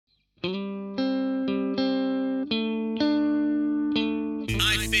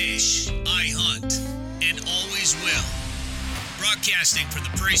Broadcasting from the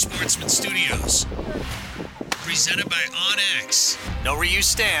Prairie Sportsman Studios. Presented by OnX. Know where you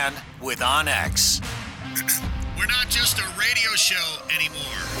stand with OnX. We're not just a radio show anymore.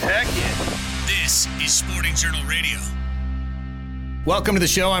 Heck yeah. This is Sporting Journal Radio. Welcome to the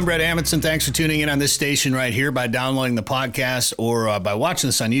show. I'm Brett Amundsen. Thanks for tuning in on this station right here by downloading the podcast or by watching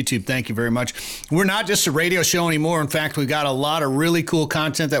this on YouTube. Thank you very much. We're not just a radio show anymore. In fact, we've got a lot of really cool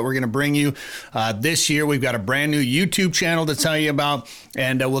content that we're going to bring you this year. We've got a brand new YouTube channel to tell you about,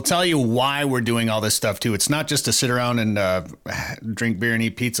 and we'll tell you why we're doing all this stuff too. It's not just to sit around and drink beer and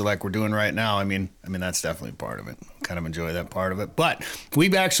eat pizza like we're doing right now. I mean that's definitely part of it. Kind of enjoy that part of it. But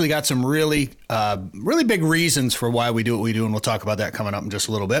we've actually got some really big reasons for why we do what we do, and we'll talk about that coming up in just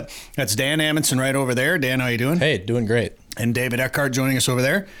a little bit. That's Dan Amundsen right over there. Dan, how you doing? Hey, doing great. And David Eckhart joining us over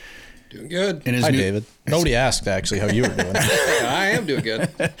there. Doing good. Hi, David. Nobody asked, actually, how you were doing. I am doing good.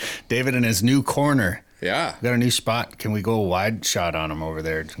 David in his new corner. Yeah. Got a new spot. Can we go a wide shot on him over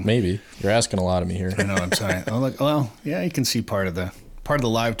there? Maybe. You're asking a lot of me here. I know, I'm sorry. Oh, look, well, yeah, you can see part of the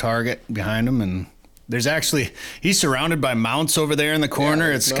live target behind him, and there's actually, he's surrounded by mounts over there in the corner.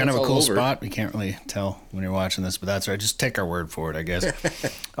 Yeah, it's kind of a cool spot. You can't really tell when you're watching this, but that's right. Just take our word for it, I guess.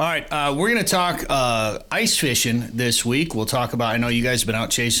 All right, we're going to talk ice fishing this week. We'll talk about, I know you guys have been out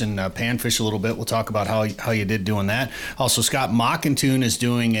chasing panfish a little bit. We'll talk about how you did doing that. Also, Scott Mockentune is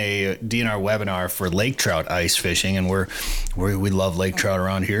doing a DNR webinar for lake trout ice fishing, and we love lake trout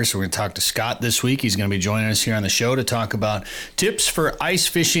around here, so we're going to talk to Scott this week. He's going to be joining us here on the show to talk about tips for ice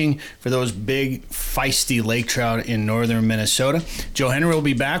fishing for those big feisty lake trout in northern Minnesota. Joe Henry will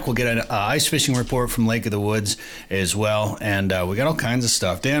be back. We'll get an ice fishing report from Lake of the Woods as well, and we got all kinds of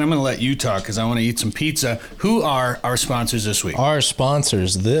stuff. Dan, I'm going to let you talk because I want to eat some pizza. Who are our sponsors this week? Our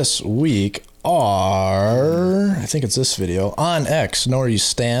sponsors this week are, I think it's this video, OnX. Know where you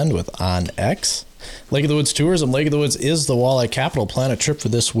stand with OnX. Lake of the Woods Tourism. Lake of the Woods is the walleye capital. Plan a trip for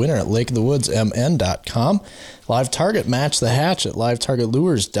this winter at lakeofthewoodsmn.com. Live Target. Match the hatch at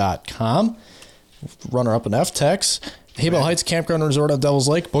livetargetlures.com. Runner-up in FTEX. Haybell Heights Campground and Resort on Devil's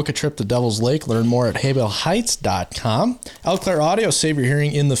Lake. Book a trip to Devil's Lake. Learn more at haybellheights.com. Eau Claire Audio. Save your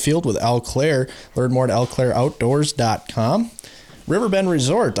hearing in the field with Eau Claire. Learn more at eauclaireoutdoors.com. Riverbend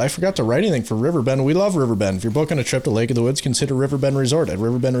Resort. I forgot to write anything for Riverbend. We love Riverbend. If you're booking a trip to Lake of the Woods, consider Riverbend Resort at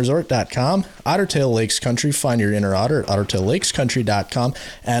riverbendresort.com. Ottertail Lakes Country. Find your inner otter at ottertaillakescountry.com.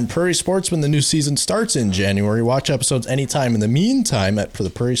 And Prairie Sportsman, the new season starts in January. Watch episodes anytime in the meantime for the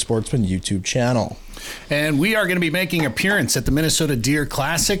Prairie Sportsman YouTube channel. And we are going to be making an appearance at the Minnesota Deer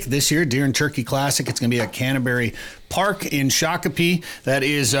Classic this year, Deer and Turkey Classic. It's going to be at Canterbury Park in Shakopee. That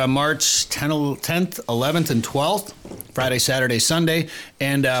is March 10th, 11th, and 12th, Friday, Saturday, Sunday.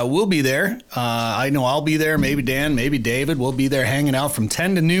 And we'll be there. I know I'll be there. Maybe Dan, maybe David. We'll be there hanging out from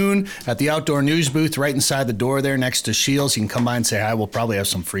 10 to noon at the outdoor news booth right inside the door there next to Shields. You can come by and say hi. We'll probably have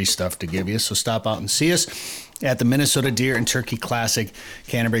some free stuff to give you. So stop out and see us at the Minnesota Deer and Turkey Classic,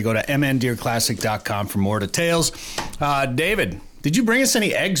 Canterbury. Go to mndeerclassic.com for more details. David, did you bring us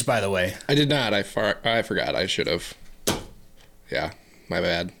any eggs, by the way? I did not. I forgot. I should have. Yeah, my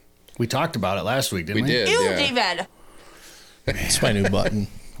bad. We talked about it last week, didn't we? We did, Ew, yeah. David. It's my new button.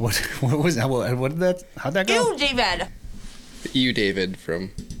 What was that? What did that? How'd that go? Ew, David. You, David,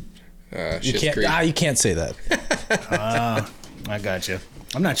 from You can't say that. I got you.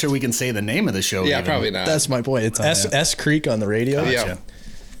 I'm not sure we can say the name of the show. Yeah, even. probably not. That's my point. It's S Creek on the radio. Yeah.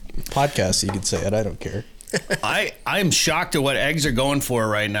 Podcast, you could say it. I don't care. I'm shocked at what eggs are going for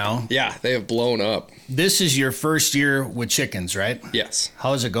right now. Yeah, they have blown up. This is your first year with chickens, right? Yes.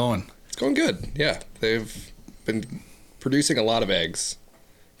 How's it going? It's going good. Yeah, they've been producing a lot of eggs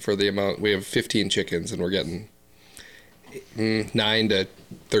for the amount. We have 15 chickens, and we're getting 9 to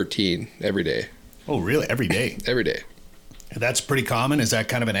 13 every day. Oh, really? Every day? Every day. That's pretty common. Is that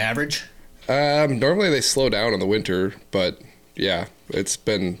kind of an average? Normally they slow down in the winter, but yeah, they've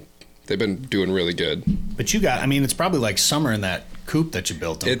been doing really good. But it's probably like summer in that coop that you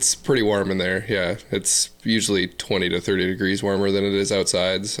built them. It's pretty warm in there. Yeah, it's usually 20 to 30 degrees warmer than it is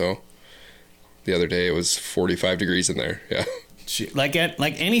outside. So the other day it was 45 degrees in there. Yeah. Like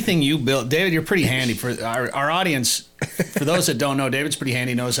anything you build, David, you're pretty handy for our audience. For those that don't know, David's pretty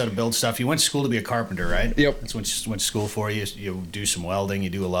handy, knows how to build stuff. You went to school to be a carpenter, right? Yep. That's what you went to school for. You do some welding. You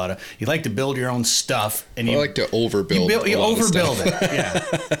do a lot of. You like to build your own stuff, and I like to overbuild. You overbuild it.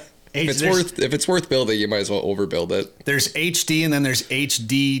 Yeah. If it's worth building, you might as well overbuild it. There's HD and then there's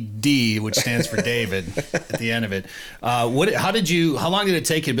HDD, which stands for David at the end of it. How long did it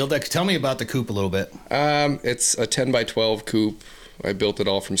take you to build that? Tell me about the coop a little bit. It's a 10 by 12 coop. I built it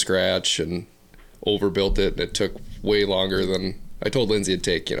all from scratch and overbuilt it. It took way longer than I told Lindsay it'd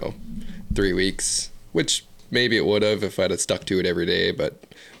take, 3 weeks, which maybe it would have if I'd have stuck to it every day,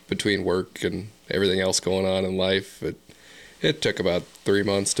 but between work and everything else going on in life, it took about 3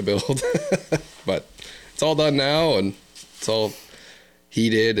 months to build. But it's all done now, and it's all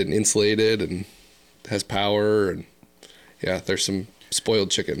heated and insulated and has power, and yeah, there's some spoiled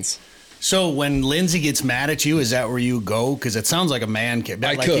chickens. So when Lindsay gets mad at you, is that where you go? Because it sounds like a man can.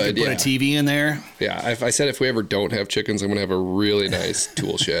 I like could, you could put a TV in there. Yeah, I said if we ever don't have chickens, I'm going to have a really nice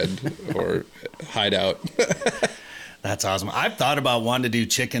tool shed or hideout. That's awesome. I've thought about wanting to do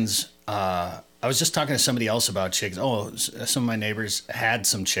chickens. I was just talking to somebody else about chickens. Oh, some of my neighbors had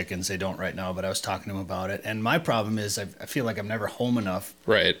some chickens. They don't right now, but I was talking to them about it. And my problem is I feel like I'm never home enough.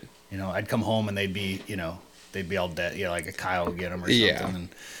 Right. You know, I'd come home and they'd be all dead. You know, like a Kyle would get them or something.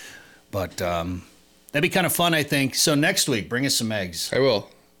 Yeah. But that'd be kind of fun, I think. So next week, bring us some eggs. I will.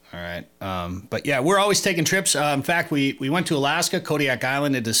 All right. But yeah, we're always taking trips. In fact, we went to Alaska, Kodiak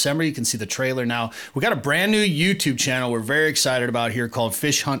Island in December. You can see the trailer now. We got a brand new YouTube channel we're very excited about here called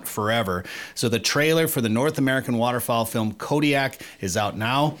Fish Hunt Forever. So the trailer for the North American waterfowl film Kodiak is out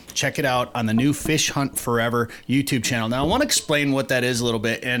now. Check it out on the new Fish Hunt Forever YouTube channel. Now, I want to explain what that is a little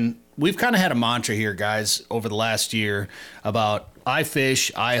bit. And we've kind of had a mantra here, guys, over the last year about I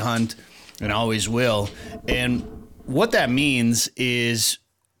fish, I hunt, and always will. And what that means is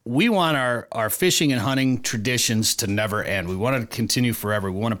we want our fishing and hunting traditions to never end. We want to continue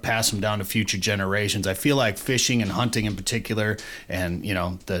forever. We want to pass them down to future generations. I feel like fishing and hunting in particular, and you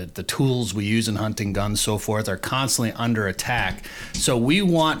know the tools we use in hunting, guns, so forth, are constantly under attack. So we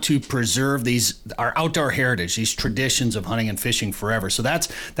want to preserve our outdoor heritage, these traditions of hunting and fishing forever. So that's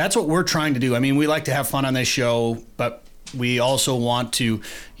what we're trying to do. I mean, we like to have fun on this show, but we also want to,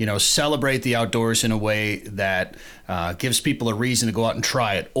 celebrate the outdoors in a way that gives people a reason to go out and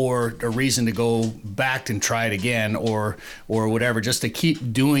try it, or a reason to go back and try it again, or whatever, just to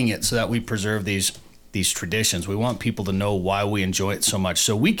keep doing it so that we preserve these traditions. We want people to know why we enjoy it so much.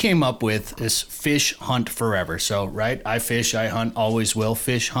 So we came up with this Fish Hunt Forever. So, right, I fish, I hunt, always will.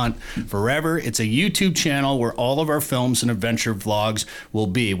 Fish Hunt Forever. It's a YouTube channel where all of our films and adventure vlogs will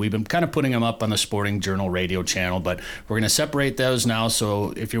be. We've been kind of putting them up on the Sporting Journal radio channel, but we're going to separate those now.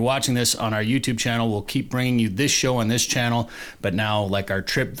 So if you're watching this on our YouTube channel, we'll keep bringing you this show on this channel, but now, like our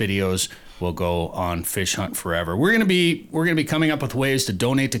trip videos, will go on Fish Hunt Forever. We're gonna be coming up with ways to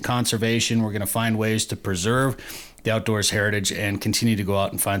donate to conservation. We're gonna find ways to preserve the outdoors heritage and continue to go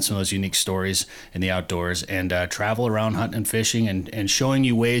out and find some of those unique stories in the outdoors, and travel around hunting and fishing and showing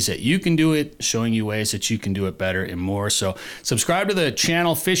you ways that you can do it, showing you ways that you can do it better and more. So subscribe to the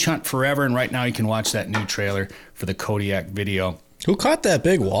channel Fish Hunt Forever, and right now you can watch that new trailer for the Kodiak video. Who caught that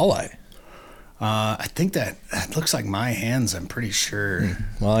big walleye? I think that looks like my hands, I'm pretty sure.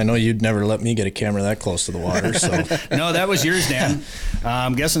 Well, I know you'd never let me get a camera that close to the water, so. No, that was yours, Dan.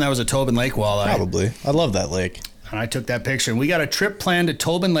 I'm guessing that was a Tobin Lake walleye. Probably. I love that lake. And I took that picture. And we got a trip planned to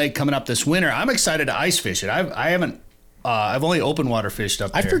Tobin Lake coming up this winter. I'm excited to ice fish it. I've only open water fished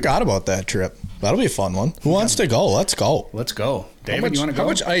up there. I forgot about that trip. That'll be a fun one. Who wants to go? Let's go. Let's go. David, you want to go? How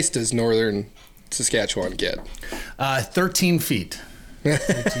much ice does northern Saskatchewan get? 13 feet.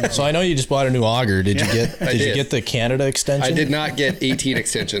 So I know you just bought a new auger. Did you get the Canada extension? I did not get 18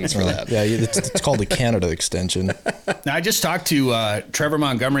 extensions for that. Yeah, it's called the Canada extension. Now, I just talked to Trevor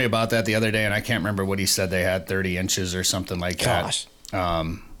Montgomery about that the other day, and I can't remember what he said. They had 30 inches or something like that.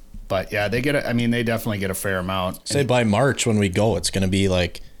 Gosh. But yeah, they definitely get a fair amount. Say by March when we go, it's going to be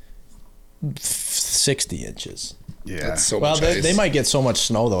like 60 inches. Yeah. That's so much ice. They might get so much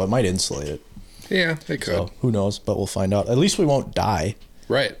snow though, it might insulate it. Yeah, they could. So who knows? But we'll find out. At least we won't die.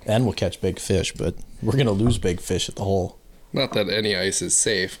 Right. And we'll catch big fish, but we're going to lose big fish at the hole. Not that any ice is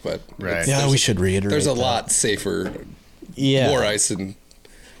safe, but Right. Yeah, we should reiterate there's a that. lot safer, more ice in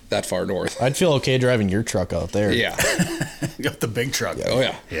that far north. I'd feel okay driving your truck out there. Yeah. Got the big truck. Oh,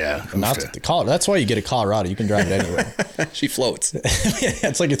 yeah. Yeah. Not the Colorado. That's why you get a Colorado. You can drive it anywhere. She floats.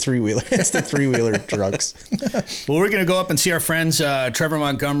 It's like a three-wheeler. It's the three-wheeler trucks. Well, we're going to go up and see our friends Trevor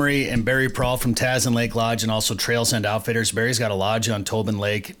Montgomery and Barry Prawl from Taz and Lake Lodge, and also Trails End Outfitters. Barry's got a lodge on Tobin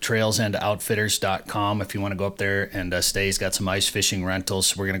Lake, trailsendoutfitters.com if you want to go up there and stay. He's got some ice fishing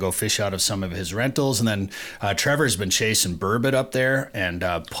rentals. We're going to go fish out of some of his rentals. And then Trevor's been chasing burbot up there and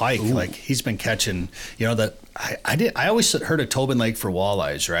pike. Ooh. Like he's been catching, I always heard of Tobin Lake for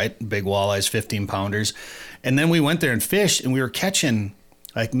walleyes, right? Big walleyes, 15 pounders. And then we went there and fished, and we were catching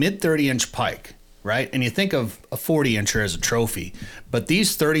like mid 30-inch pike, right? And you think of a 40-incher as a trophy, but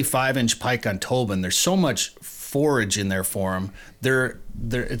these 35-inch pike on Tobin, there's so much forage in there for them.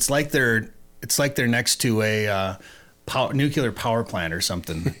 It's like they're next to a nuclear power plant or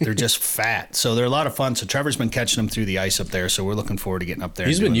something. They're just fat. So they're a lot of fun. So Trevor's been catching them through the ice up there. So we're looking forward to getting up there.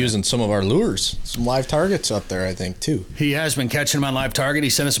 He's been using some of our lures, some live targets up there, I think, too. He has been catching them on live target. He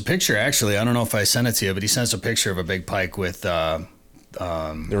sent us a picture, actually. I don't know if I sent it to you, but he sent us a picture of a big pike with the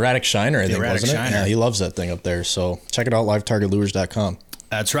Erratic Shiner, I think, wasn't it? Yeah, he loves that thing up there. So check it out, livetargetlures.com.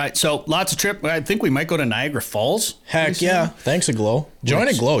 That's right. So lots of trip. I think we might go to Niagara Falls. Heck yeah. Thanks, Aglow. Join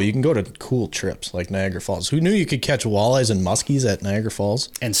Aglow. You can go to cool trips like Niagara Falls. Who knew you could catch walleyes and muskies at Niagara Falls?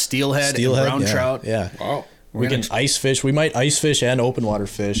 And steelhead and brown trout. Yeah. Wow. We can ice fish. We might ice fish and open water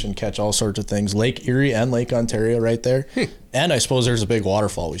fish and catch all sorts of things. Lake Erie and Lake Ontario right there. And I suppose there's a big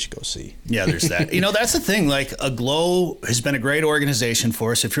waterfall we should go see. Yeah, there's that. That's the thing. Like, Aglow has been a great organization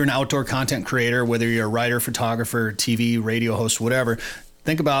for us. If you're an outdoor content creator, whether you're a writer, photographer, TV, radio host, whatever,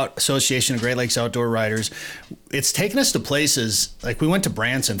 think about Association of Great Lakes Outdoor Writers. It's taken us to places like we went to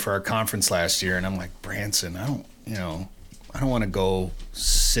Branson for our conference last year, and I'm like, Branson, I don't want to go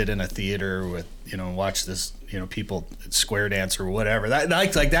sit in a theater with, watch this, people square dance or whatever.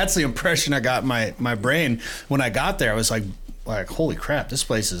 That's the impression I got in my brain when I got there. I was like, holy crap, this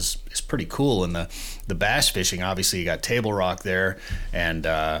place is pretty cool. And the bass fishing, obviously, you got Table Rock there, and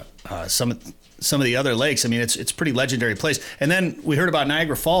some of the other lakes. I mean, it's a pretty legendary place. And then we heard about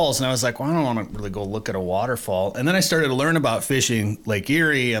Niagara Falls, and I was like, well, I don't want to really go look at a waterfall. And then I started to learn about fishing Lake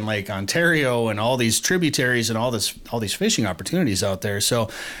Erie and Lake Ontario and all these tributaries and all these fishing opportunities out there.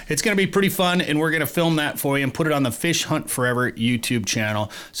 So it's going to be pretty fun, and we're going to film that for you and put it on the Fish Hunt Forever YouTube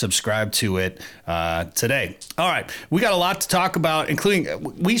channel. Subscribe to it today. All right, we got a lot to talk about,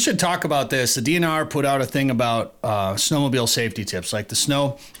 including, we should talk about this. The DNR put out a thing about snowmobile safety tips, like the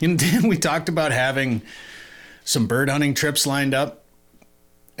snow. We talked about having some bird hunting trips lined up,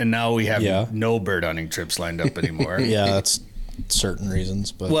 and now we have no bird hunting trips lined up anymore. Yeah, that's certain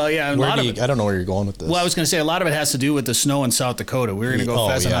reasons, but I don't know where you're going with this. Well, I was going to say a lot of it has to do with the snow in South Dakota. We were going to go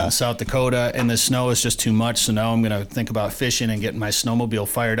pheasant hunt in South Dakota, and the snow is just too much. So now I'm going to think about fishing and getting my snowmobile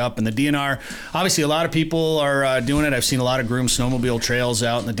fired up. And the DNR, obviously, a lot of people are doing it. I've seen a lot of groomed snowmobile trails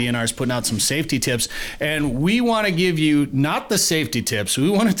out, and the DNR is putting out some safety tips. And we want to give you not the safety tips. We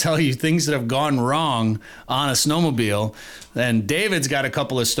want to tell you things that have gone wrong on a snowmobile. And David's got a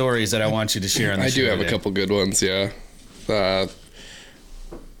couple of stories that I want you to share on the show. I do have today. A couple good ones, yeah. The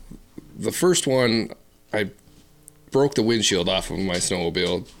first one, I broke the windshield off of my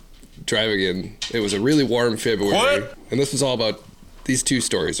snowmobile driving in. It was a really warm February. What? And this was all about, these two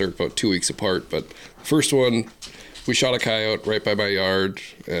stories are about 2 weeks apart. But the first one, we shot a coyote right by my yard,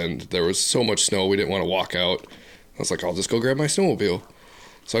 and there was so much snow we didn't want to walk out. I was like, I'll just go grab my snowmobile.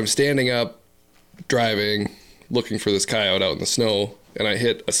 So I'm standing up, driving, looking for this coyote out in the snow, and I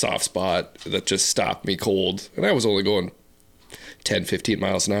hit a soft spot that just stopped me cold. And I was only going 10, 15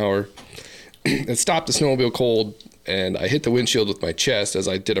 miles an hour. It stopped the snowmobile cold, and I hit the windshield with my chest as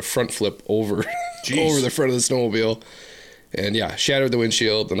I did a front flip over the front of the snowmobile. And yeah, shattered the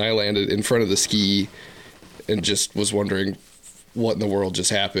windshield, and I landed in front of the ski and just was wondering what in the world just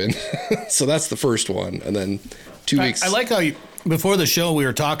happened. So that's the first one. And then 2 weeks. I like how before the show we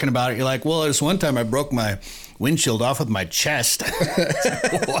were talking about it. You're like, well, this one time I broke my windshield off with my chest.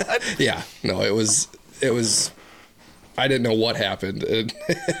 What? Yeah, no, it was, I didn't know what happened. It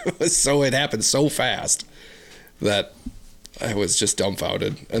happened so fast that I was just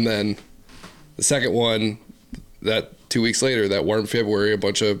dumbfounded. And then the second one, that 2 weeks later, that warm February, a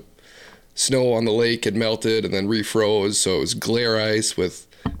bunch of snow on the lake had melted and then refroze. So it was glare ice with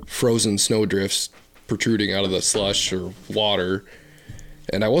frozen snow drifts protruding out of the slush or water.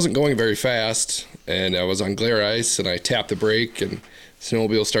 And I wasn't going very fast, and I was on glare ice, and I tapped the brake, and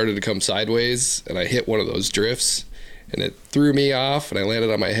snowmobile started to come sideways, and I hit one of those drifts, and it threw me off, and I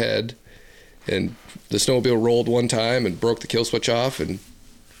landed on my head, and the snowmobile rolled one time and broke the kill switch off, and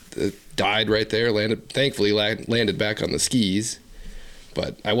it died right there. Thankfully landed back on the skis,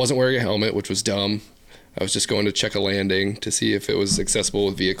 but I wasn't wearing a helmet, which was dumb. I was just going to check a landing to see if it was accessible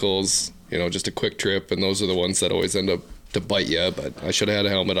with vehicles, just a quick trip, and those are the ones that always end up to bite you, but I should have had a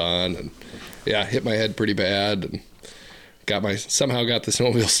helmet on, and yeah, hit my head pretty bad, and somehow got the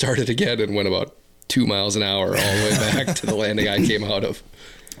snowmobile started again and went about 2 miles an hour all the way back to the landing I came out of.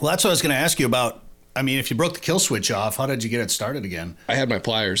 Well, that's what I was going to ask you about. I mean, if you broke the kill switch off, how did you get it started again? I had my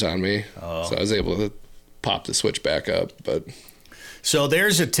pliers on me, so I was able to pop the switch back up. But so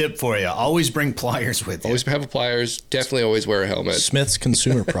there's a tip for you. Always bring pliers with you. Always have pliers. Definitely always wear a helmet. Smith's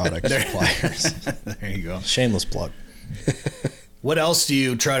Consumer Products pliers. There you go. Shameless plug. What else do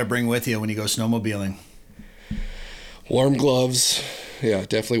you try to bring with you when you go snowmobiling? Warm gloves. Yeah,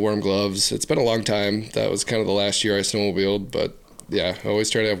 definitely warm gloves. It's been a long time. That was kind of the last year I snowmobiled, but yeah, I always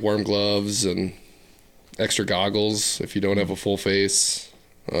try to have warm gloves and extra goggles if you don't have a full face.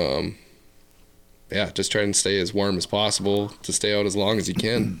 Just try and stay as warm as possible to stay out as long as you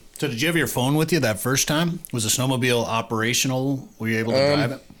can. So did you have your phone with you that first time? Was the snowmobile operational? Were you able to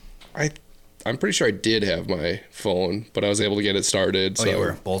drive it? I'm pretty sure I did have my phone, but I was able to get it started. Oh, so, you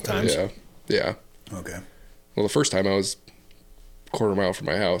were both times? Yeah. Okay. Well, the first time I was a quarter mile from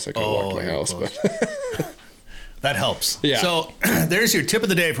my house. I couldn't walk to my house, but that helps. Yeah. So there's your tip of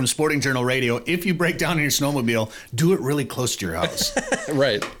the day from Sporting Journal Radio. If you break down in your snowmobile, do it really close to your house.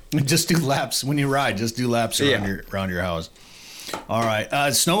 Right. Just do laps when you ride. Just do laps around your house. All right.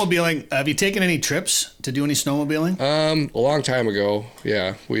 Snowmobiling. Have you taken any trips to do any snowmobiling? A long time ago.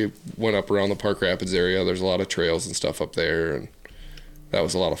 Yeah, we went up around the Park Rapids area. There's a lot of trails and stuff up there, and that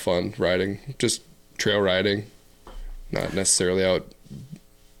was a lot of fun riding. Just trail riding, not necessarily out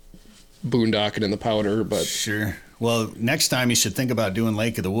boondocking in the powder, but sure. Well, next time you should think about doing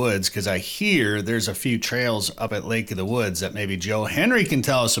Lake of the Woods, because I hear there's a few trails up at Lake of the Woods that maybe Joe Henry can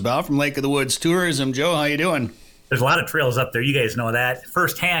tell us about from Lake of the Woods Tourism. Joe, how you doing? There's a lot of trails up there. You guys know that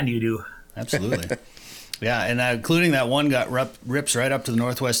firsthand. You do. Absolutely. Yeah, and including that one rips right up to the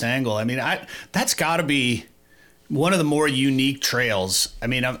Northwest Angle. I mean, that's got to be one of the more unique trails. I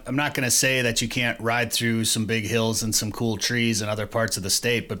mean, I'm not going to say that you can't ride through some big hills and some cool trees in other parts of the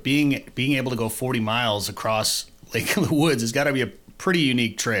state, but being able to go 40 miles across Lake of the Woods has got to be a pretty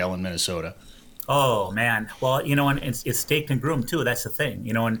unique trail in Minnesota. Oh man, well, and it's staked and groomed too. That's the thing,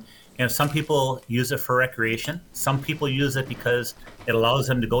 and some people use it for recreation. Some people use it because it allows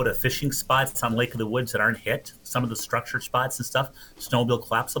them to go to fishing spots on Lake of the Woods that aren't hit. Some of the structured spots and stuff, snowmobile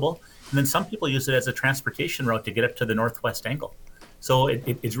collapsible. And then some people use it as a transportation route to get up to the Northwest Angle. So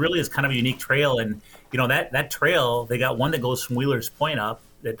it really is kind of a unique trail. And, that trail, they got one that goes from Wheeler's Point up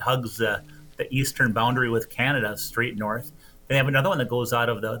that hugs the eastern boundary with Canada straight north. They have another one that goes out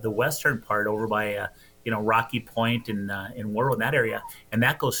of the western part over by, Rocky Point in Warroad, in that area. And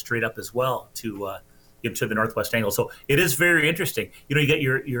that goes straight up as well to the Northwest Angle. So it is very interesting. You get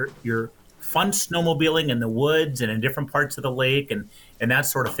your fun snowmobiling in the woods and in different parts of the lake and that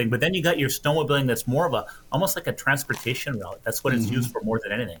sort of thing. But then you got your snowmobiling that's more of almost like a transportation route. That's what it's used for more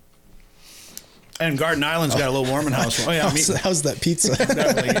than anything. And Garden Island's got a little warming house. Oh yeah, how's that pizza?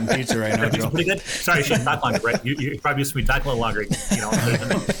 Definitely eating pizza right now, Joe. Pretty good. Sorry, I shouldn't talk longer, Brett. You probably used to be talking a little longer.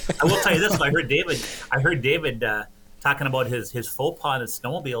 I will tell you this. I heard David talking about his faux pas on his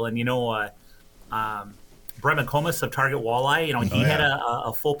snowmobile, and Brett McComas of Target Walleye. He had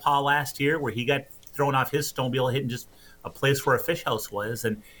a faux pas last year where he got thrown off his snowmobile, hitting just a place where a fish house was,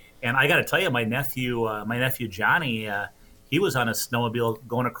 and I got to tell you, my nephew Johnny. He was on a snowmobile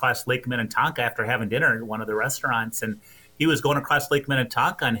going across Lake Minnetonka after having dinner at one of the restaurants, and he was going across Lake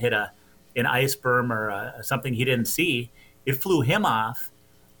Minnetonka and hit an ice berm or something he didn't see. It flew him off,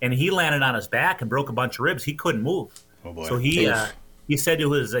 and he landed on his back and broke a bunch of ribs. He couldn't move. Oh boy! So he said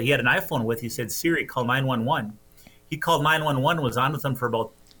to his he had an iPhone with. He said, "Siri, call 911." He called 911, was on with them for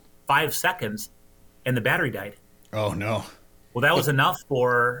about 5 seconds, and the battery died. Oh no! Well, that was enough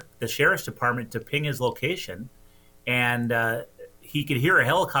for the sheriff's department to ping his location. And he could hear a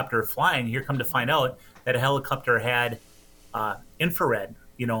helicopter flying. Here, come to find out that a helicopter had infrared,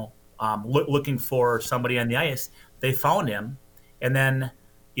 looking for somebody on the ice. They found him, and then,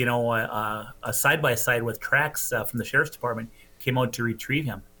 a side-by-side with tracks from the sheriff's department came out to retrieve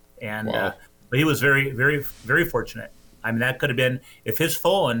him. And wow. But he was very, very, very fortunate. I mean, that could have been, if his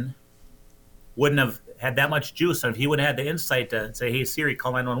phone wouldn't have had that much juice, and if he wouldn't have had the insight to say, "Hey, Siri,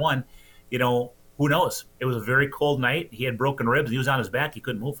 call 911," who knows? It was a very cold night. He had broken ribs. He was on his back. He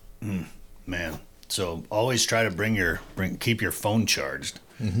couldn't move. Man, so always try to keep your phone charged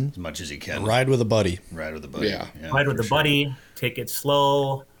as much as you can. Ride with a buddy. Yeah. Ride with a buddy. Take it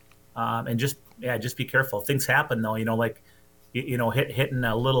slow, and just be careful. Things happen though. Hitting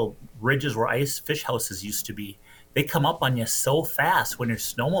little ridges where ice fish houses used to be. They come up on you so fast when you're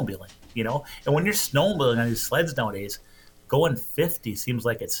snowmobiling. And when you're snowmobiling on these sleds nowadays, going 50 seems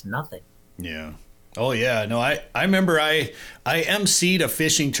like it's nothing. Yeah. Oh yeah. No, I remember I emceed a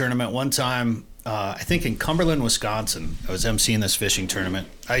fishing tournament one time. I think in Cumberland, Wisconsin. I was emceeing this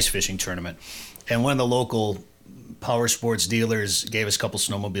ice fishing tournament, and one of the local power sports dealers gave us a couple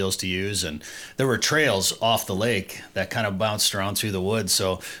snowmobiles to use, and there were trails off the lake that kind of bounced around through the woods.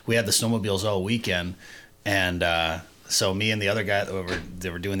 So we had the snowmobiles all weekend, and so me and the other guy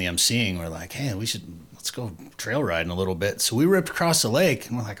that were doing the emceeing were like, "Hey, let's go trail riding a little bit." So we ripped across the lake,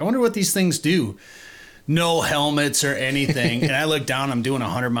 and we're like, "I wonder what these things do." No helmets or anything. And I look down, I'm doing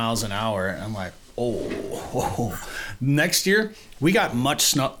 100 miles an hour. And I'm like, Next year, we got much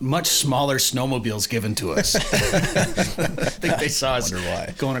smaller snowmobiles given to us. I think they saw us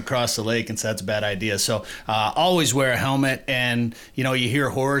going across the lake and said that's a bad idea. So always wear a helmet. And, you know, you hear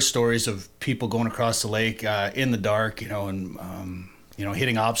horror stories of people going across the lake in the dark, you know, and, you know,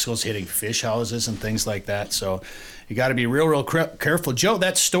 hitting obstacles, hitting fish houses and things like that. So you got to be real careful. Joe,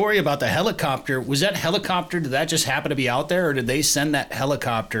 that story about the helicopter, was that helicopter, did that just happen to be out there, or did they send that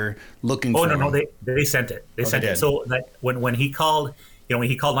helicopter looking for him? No, they sent it. They sent it. So that when he called, you know, when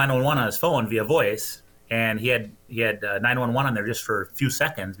he called 911 on his phone via voice, and he had 911 on there just for a few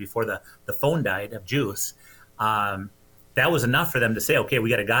seconds before the phone died of juice, that was enough for them to say, okay, we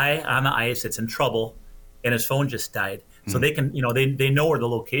got a guy on the ice that's in trouble, and his phone just died. So they can, you know, they know where the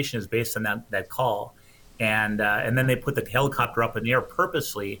location is based on that call. And then they put the helicopter up in the air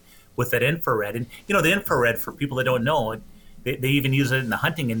purposely with that infrared. And, you know, the infrared, for people that don't know, they even use it in the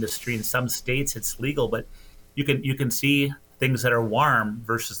hunting industry. In some states, it's legal, but you can see things that are warm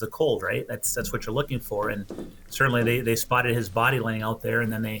versus the cold, right? That's what you're looking for. And certainly they spotted his body laying out there,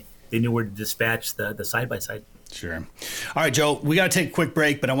 and then they knew where to dispatch the side-by-side. Sure. All right, Joe, we got to take a quick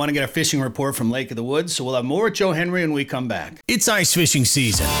break, but I want to get a fishing report from Lake of the Woods, so we'll have more with Joe Henry when we come back. It's ice fishing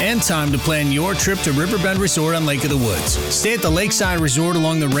season and time to plan your trip to Riverbend Resort on Lake of the Woods. Stay at the Lakeside Resort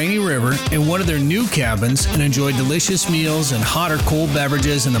along the Rainy River in one of their new cabins and enjoy delicious meals and hot or cold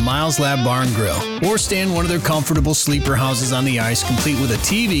beverages in the Miles Lab Bar and Grill. Or stay in one of their comfortable sleeper houses on the ice, complete with a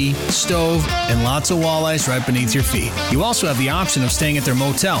TV, stove, and lots of walleyes right beneath your feet. You also have the option of staying at their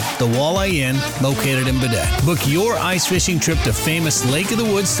motel, the Walleye Inn, located in Baudette. Book your ice fishing trip to famous Lake of the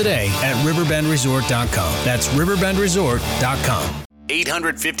Woods today at riverbendresort.com. That's riverbendresort.com.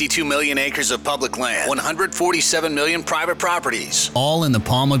 852 million acres of public land, 147 million private properties, all in the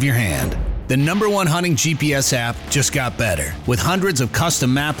palm of your hand. The #1 hunting GPS app just got better. With hundreds of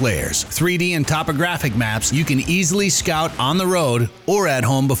custom map layers, 3D and topographic maps, you can easily scout on the road or at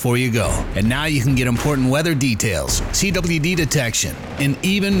home before you go. And now you can get important weather details, CWD detection, and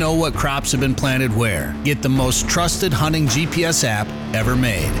even know what crops have been planted where. Get the most trusted hunting GPS app ever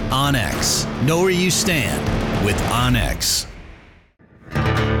made. OnX. Know where you stand with OnX.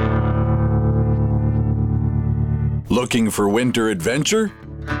 Looking for winter adventure?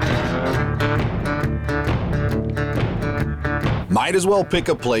 Might as well pick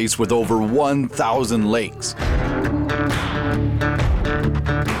a place with over 1,000 lakes.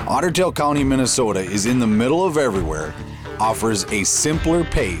 Otter Tail County, Minnesota is in the middle of everywhere, offers a simpler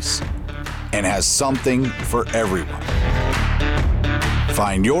pace, and has something for everyone.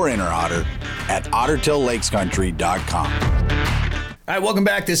 Find your inner otter at ottertaillakescountry.com. All right, welcome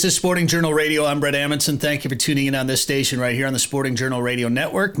back. This is Sporting Journal Radio. I'm Brett Amundsen. Thank you for tuning in on this station right here on the Sporting Journal Radio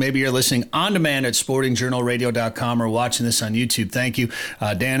Network. Maybe you're listening on demand at sportingjournalradio.com or watching this on YouTube. Thank you.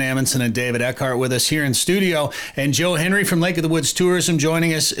 Dan Amundsen and David Eckhart with us here in studio. And Joe Henry from Lake of the Woods Tourism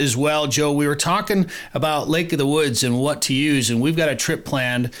joining us as well. Joe, we were talking about Lake of the Woods and what to use, and we've got a trip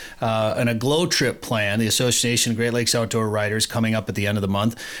planned and a GLOW trip planned, the Association of Great Lakes Outdoor Writers, coming up at the end of the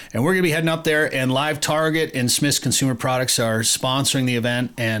month. And we're going to be heading up there, and Live Target and Smith's Consumer Products are sponsoring the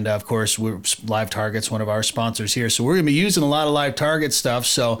event, and of course Live Target's one of our sponsors here, so we're going to be using a lot of Live Target stuff.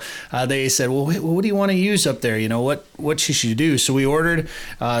 So they said, well, what do you want to use up there? You know, what should you do? So we ordered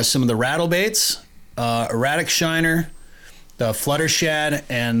some of the rattle baits, erratic shiner, the flutter shad,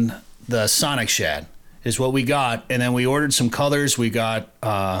 and the sonic shad is what we got. And then we ordered some colors. We got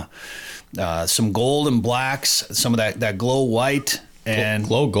some gold and blacks, some of that glow white. And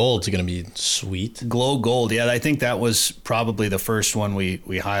Glow Gold's going to be sweet. Glow Gold, yeah, I think that was probably the first one we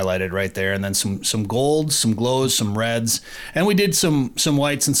highlighted right there. And then some golds, some glows, some reds, and we did some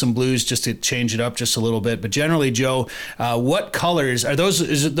whites and some blues just to change it up just a little bit. But generally, Joe, what colors are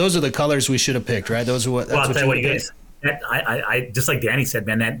those? Those are the colors we should have picked, right? Those are what. Well, I'll tell you what, you guys. I just like Danny said,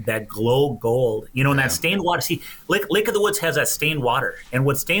 man, that glow gold, you know, and that stained water. See, Lake of the Woods has that stained water, and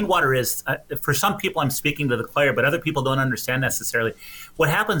what stained water is, for some people, I'm speaking to the choir, but other people don't understand necessarily. What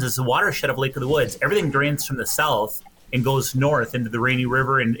happens is the watershed of Lake of the Woods, everything drains from the south and goes north into the Rainy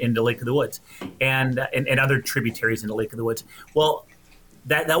River and into Lake of the Woods, and other tributaries into Lake of the Woods. Well,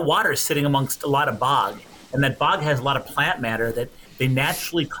 that water is sitting amongst a lot of bog, and that bog has a lot of plant matter that they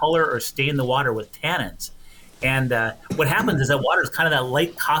naturally color or stain the water with tannins. And what happens is that water is kind of that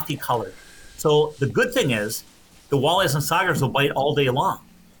light coffee color. So the good thing is the walleyes and saugers will bite all day long.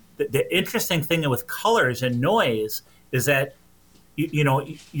 The interesting thing with colors and noise is that you know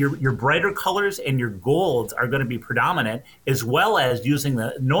your brighter colors and your golds are going to be predominant, as well as using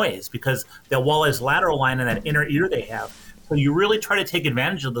the noise, because the walleyes lateral line and that inner ear they have. So you really try to take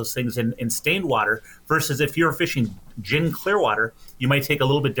advantage of those things in stained water versus if you're fishing gin clear water, you might take a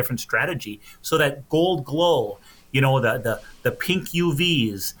little bit different strategy. So that gold glow, the pink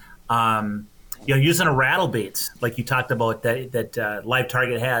UVs, using a rattle baits like you talked about that Live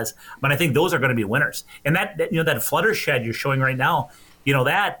Target has. But I think those are going to be winners. And that flutter shed you're showing right now,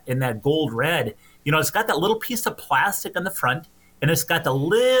 that in that gold red, it's got that little piece of plastic on the front. And it's got the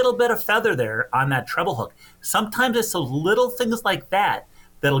little bit of feather there on that treble hook. Sometimes it's those little things like that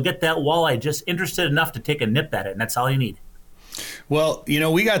that'll get that walleye just interested enough to take a nip at it, and that's all you need. Well,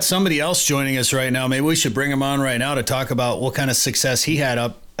 we got somebody else joining us right now. Maybe we should bring him on right now to talk about what kind of success he had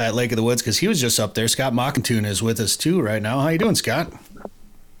up at Lake of the Woods, because he was just up there. Scott Mockentune is with us too right now. How you doing, Scott?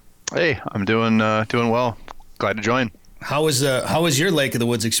 Hey, I'm doing well. Glad to join. How was your Lake of the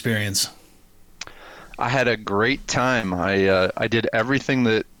Woods experience? I had a great time. I did everything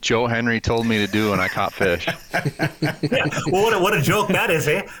that Joe Henry told me to do, and I caught fish. Yeah. Well, what a joke that is,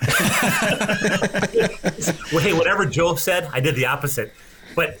 eh? Well, hey, whatever Joe said, I did the opposite.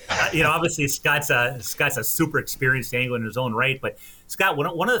 But obviously Scott's a super experienced angler in his own right. But Scott,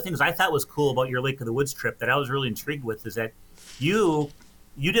 one of the things I thought was cool about your Lake of the Woods trip that I was really intrigued with is that you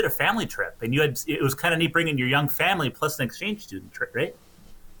did a family trip, and it was kind of neat bringing your young family plus an exchange student trip, right?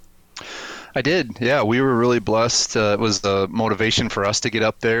 I did. Yeah, we were really blessed. It was the motivation for us to get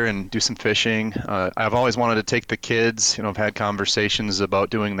up there and do some fishing. I've always wanted to take the kids. I've had conversations about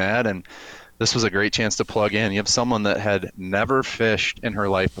doing that, and this was a great chance to plug in. You have someone that had never fished in her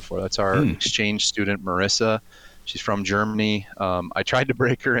life before. That's our exchange student, Marissa. She's from Germany. I tried to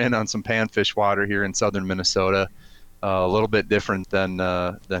break her in on some panfish water here in southern Minnesota. A little bit different than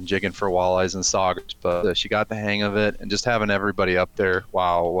jigging for walleyes and saugers, but she got the hang of it, and just having everybody up there.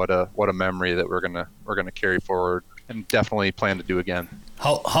 Wow, what a memory that we're gonna carry forward, and definitely plan to do again.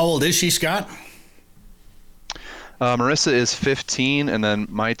 How old is she, Scott? Marissa is 15, and then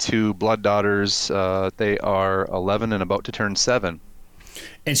my two blood daughters, they are 11 and about to turn 7.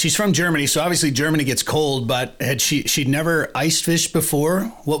 And she's from Germany, so obviously Germany gets cold, but she'd never ice fished before?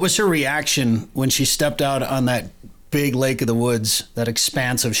 What was her reaction when she stepped out on that big Lake of the Woods, that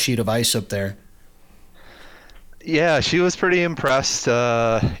expansive sheet of ice up there? Yeah, she was pretty impressed.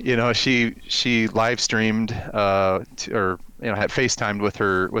 She live streamed or had FaceTimed with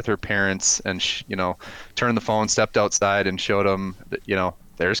her parents, and turned the phone, stepped outside, and showed them that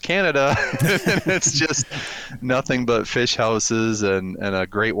there's Canada. It's just nothing but fish houses and a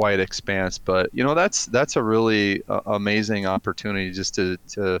great white expanse. But that's a really amazing opportunity just to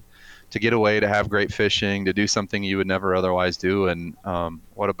get away, to have great fishing, to do something you would never otherwise do. And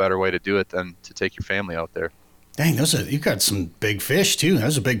what a better way to do it than to take your family out there. Dang, you got some big fish too. That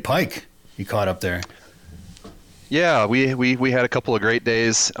was a big pike you caught up there. Yeah, we had a couple of great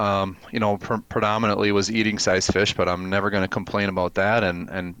days. Predominantly was eating size fish, but I'm never going to complain about that.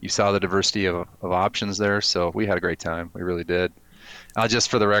 And you saw the diversity of options there. So we had a great time. We really did.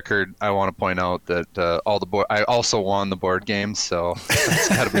 Just for the record, I want to point out that I also won the board game, so it's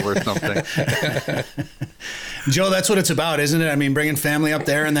got to be worth something. Joe, that's what it's about, isn't it? I mean, bringing family up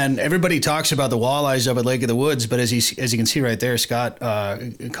there, and then everybody talks about the walleyes up at Lake of the Woods, but as you can see right there, Scott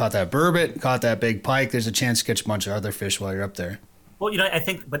caught that burbot, caught that big pike. There's a chance to catch a bunch of other fish while you're up there. Well, I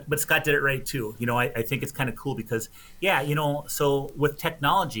think, but Scott did it right too. I think it's kind of cool because, so with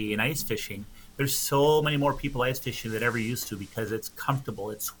technology and ice fishing, there's so many more people ice fishing than ever used to because it's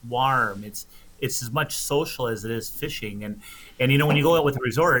comfortable, it's warm, it's as much social as it is fishing. And when you go out with a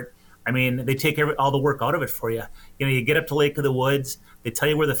resort, I mean, they take all the work out of it for you. You get up to Lake of the Woods, they tell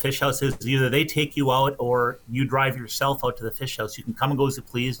you where the fish house is. Either they take you out or you drive yourself out to the fish house. You can come and go as you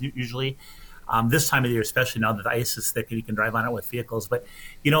please, usually. This time of the year, especially now that the ice is thick and you can drive on it with vehicles. But,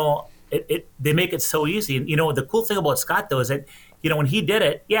 they make it so easy. And, the cool thing about Scott, though, is that, when he did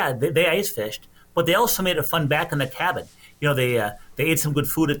it, they ice fished, but they also made it fun back in the cabin. They ate some good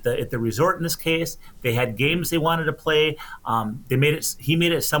food at the resort in this case. They had games they wanted to play. He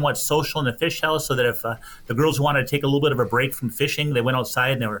made it somewhat social in the fish house so that if the girls wanted to take a little bit of a break from fishing, they went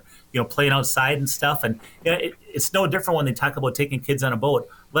outside and they were playing outside and stuff. And it's no different when they talk about taking kids on a boat.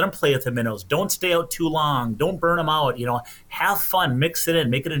 Let them play with the minnows. Don't stay out too long. Don't burn them out. Have fun, mix it in,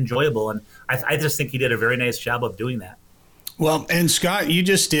 make it enjoyable. And I just think he did a very nice job of doing that. Well, and Scott, you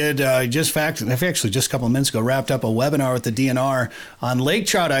just did, actually just a couple of minutes ago, wrapped up a webinar with the DNR on lake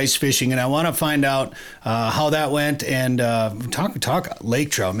trout ice fishing, and I want to find out how that went and talk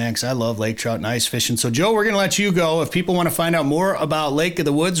lake trout, man, because I love lake trout and ice fishing. So, Joe, we're going to let you go. If people want to find out more about Lake of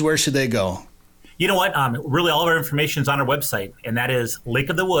the Woods, where should they go? You know what? Really, all of our information is on our website, and that is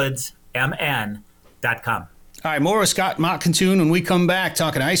lakeofthewoodsmn.com. All right, more with Scott Mockintoon when we come back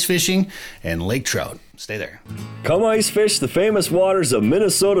talking ice fishing and lake trout. Stay there. Come ice fish the famous waters of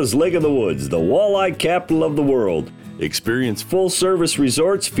Minnesota's Lake of the Woods, the walleye capital of the world. Experience full-service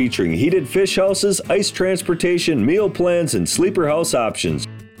resorts featuring heated fish houses, ice transportation, meal plans, and sleeper house options.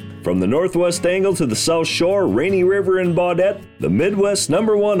 From the northwest angle to the south shore, Rainy River and Baudette, the Midwest's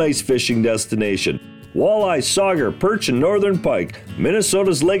 #1 ice fishing destination. Walleye, sauger, perch, and northern pike.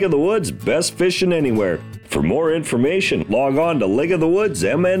 Minnesota's Lake of the Woods, best fishing anywhere. For more information, log on to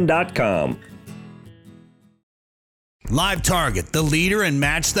lakeofthewoodsmn.com. Live Target, the leader in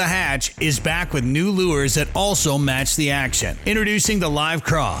Match the Hatch, is back with new lures that also match the action. Introducing the Live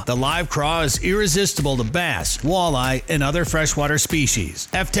Craw. The Live Craw is irresistible to bass, walleye, and other freshwater species.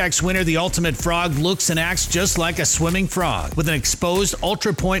 FTech's winner, the Ultimate Frog, looks and acts just like a swimming frog. With an exposed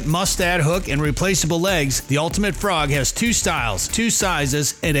Ultra Point mustad hook and replaceable legs, the Ultimate Frog has 2 styles, 2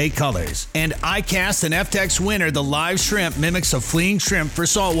 sizes, and 8 colors. And iCast and FTech's winner, the Live Shrimp, mimics a fleeing shrimp for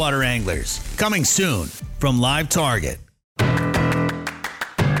saltwater anglers. Coming soon from Live Target.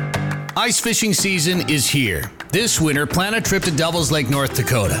 Ice fishing season is here. This winter, plan a trip to Devils Lake, North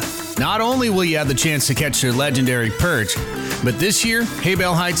Dakota. Not only will you have the chance to catch their legendary perch, but this year,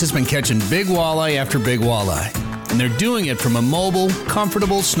 Haybale Heights has been catching big walleye after big walleye. And they're doing it from a mobile,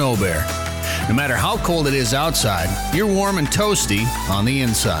 comfortable snow bear. No matter how cold it is outside, you're warm and toasty on the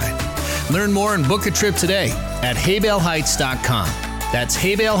inside. Learn more and book a trip today at haybaleheights.com. That's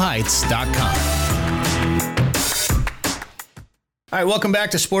haybaleheights.com. All right, welcome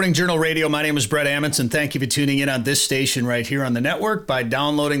back to Sporting Journal Radio. My name is Brett Amundsen. Thank you for tuning in on this station right here on the network by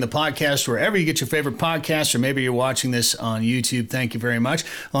downloading the podcast wherever you get your favorite podcasts, or maybe you're watching this on YouTube. Thank you very much.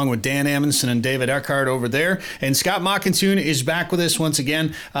 Along with Dan Amundsen and David Eckhart over there. And Scott Mockintoon is back with us once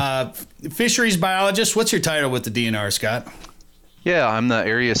again. Fisheries biologist. What's your title with the DNR, Scott? Yeah, I'm the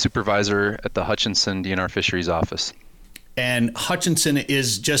area supervisor at the Hutchinson DNR Fisheries Office. And Hutchinson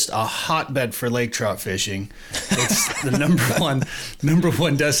is just a hotbed for lake trout fishing. It's the number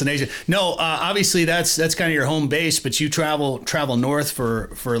one destination. No, obviously that's kind of your home base, but you travel north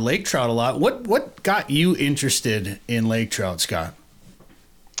for lake trout a lot. What got you interested in lake trout, Scott?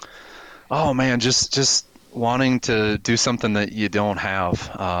 Oh man, just wanting to do something that you don't have.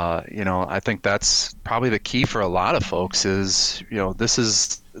 I think that's probably the key for a lot of folks is,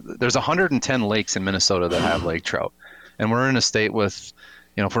 there's 110 lakes in Minnesota that have lake trout. And we're in a state with,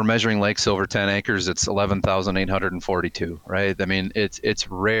 if we're measuring lakes over 10 acres, it's 11,842, right? I mean, it's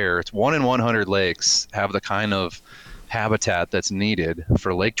rare. It's 1 in 100 lakes have the kind of habitat that's needed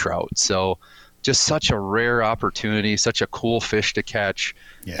for lake trout. So just such a rare opportunity, such a cool fish to catch.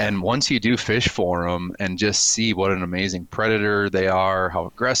 Yeah. And once you do fish for them and just see what an amazing predator they are, how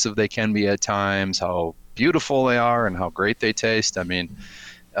aggressive they can be at times, how beautiful they are, and how great they taste, I mean,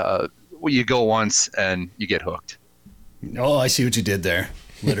 you go once and you get hooked. Oh, I see what you did there.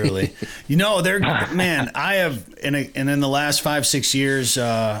 Literally. I have, and in the last 5-6 years,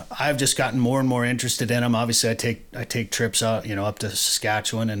 I've just gotten more and more interested in them. Obviously, I take trips out, up to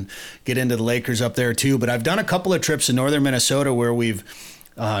Saskatchewan and get into the Lakers up there too. But I've done a couple of trips in northern Minnesota where we've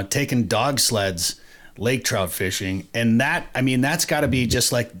taken dog sleds lake trout fishing, and that's got to be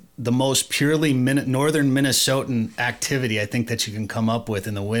just like the most purely northern Minnesotan activity I think that you can come up with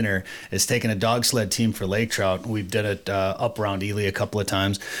in the winter is taking a dog sled team for lake trout. We've done it up around Ely a couple of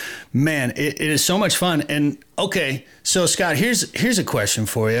times. Man, it is so much fun. And okay, so Scott, here's a question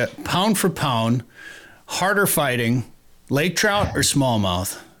for you: pound for pound, harder fighting, lake trout or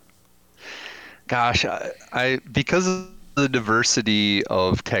smallmouth? Gosh, I because of the diversity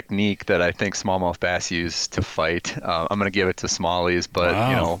of technique that I think smallmouth bass use to fight, I'm going to give it to smallies. But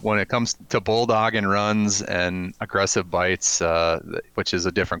wow. When it comes to bulldogging runs and aggressive bites, which is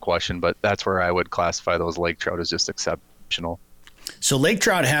a different question, but that's where I would classify those lake trout as just exceptional. So lake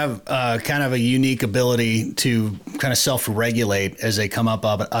trout have kind of a unique ability to kind of self-regulate as they come up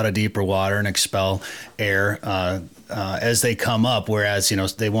out of deeper water and expel air as they come up, whereas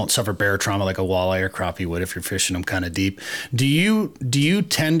they won't suffer bear trauma like a walleye or crappie would if you're fishing them kind of deep. Do you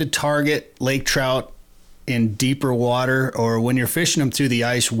tend to target lake trout in deeper water, or when you're fishing them through the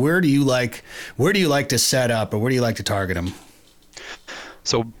ice, where do you like to set up, or where do you like to target them?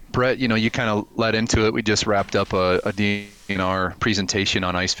 So Brett, you kind of led into it. We just wrapped up a DNR presentation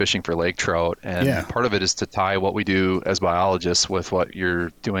on ice fishing for lake trout. And part of it is to tie what we do as biologists with what you're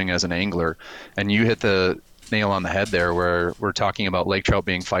doing as an angler. And you hit the nail on the head there, where we're talking about lake trout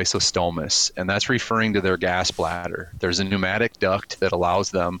being physostomus, and that's referring to their gas bladder. There's a pneumatic duct that allows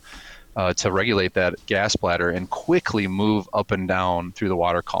them to regulate that gas bladder and quickly move up and down through the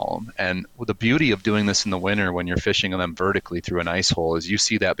water column. And the beauty of doing this in the winter when you're fishing them vertically through an ice hole is you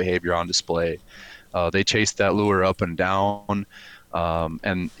see that behavior on display. They chase that lure up and down.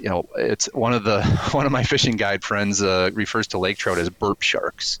 And it's one of my fishing guide friends refers to lake trout as burp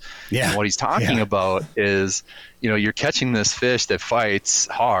sharks. Yeah. And what he's talking about is, you're catching this fish that fights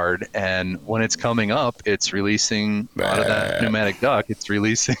hard, and when it's coming up, it's releasing out of that pneumatic duct, it's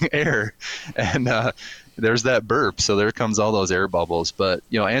releasing air, and there's that burp. So there comes all those air bubbles. But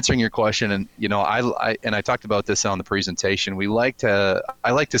answering your question, and I talked about this on the presentation.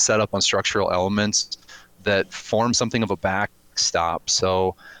 I like to set up on structural elements that form something of a backstop.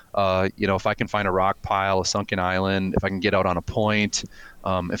 So if I can find a rock pile, a sunken island, if I can get out on a point,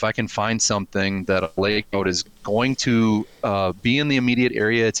 if I can find something that a lake trout is going to be in the immediate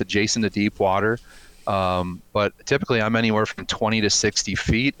area, it's adjacent to deep water. But typically I'm anywhere from 20 to 60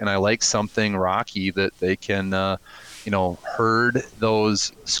 feet, and I like something rocky that they can, herd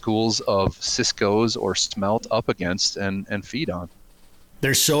those schools of ciscos or smelt up against and feed on.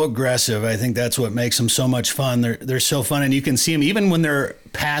 They're so aggressive. I think that's what makes them so much fun. They're so fun, and you can see them even when they're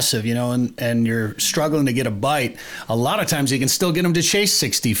passive, and you're struggling to get a bite. A lot of times you can still get them to chase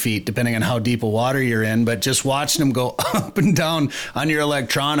 60 feet, depending on how deep a water you're in. But just watching them go up and down on your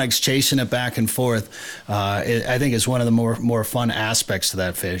electronics, chasing it back and forth, I think is one of the more fun aspects to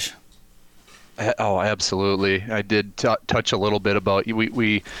that fish. Oh, absolutely. I did touch a little bit about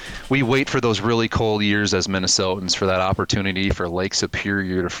we wait for those really cold years as Minnesotans for that opportunity for Lake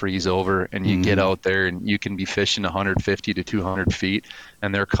Superior to freeze over, and you get out there and you can be fishing 150 to 200 feet,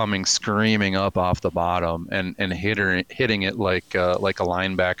 and they're coming screaming up off the bottom and hitting it like a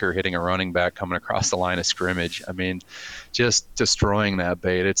linebacker hitting a running back coming across the line of scrimmage. I mean, just destroying that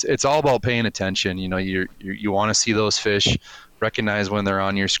bait. It's all about paying attention. You want to see those fish, recognize when they're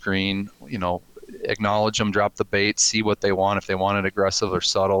on your screen, acknowledge them, drop the bait, see what they want. If they want it aggressive or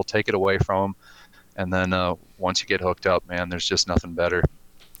subtle, take it away from them. And then once you get hooked up, man, there's just nothing better.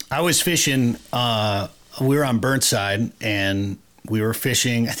 I was fishing, we were on Burnside, and we were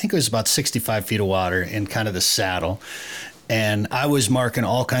fishing, I think it was about 65 feet of water in kind of the saddle. And I was marking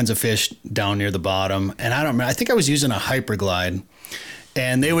all kinds of fish down near the bottom. And I don't remember, I think I was using a Hyperglide,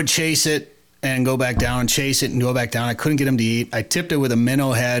 and they would chase it and go back down, chase it and go back down. I couldn't get them to eat. I tipped it with a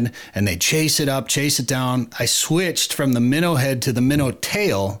minnow head, and they chase it up, chase it down. I switched from the minnow head to the minnow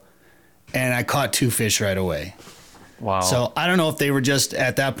tail, and I caught 2 fish right away. Wow. So I don't know if they were just,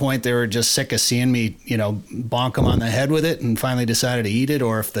 at that point, they were just sick of seeing me, bonk them on the head with it and finally decided to eat it,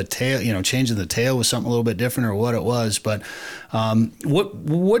 or if the tail, changing the tail was something a little bit different, or what it was. But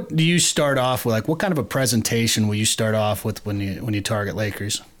what do you start off with? Like, what kind of a presentation will you start off with when you target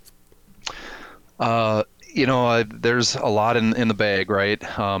Lakers? There's a lot in the bag, right?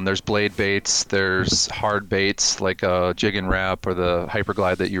 There's blade baits, there's hard baits like a jig and wrap or the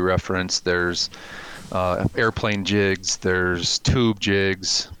Hyperglide that you referenced. There's airplane jigs, there's tube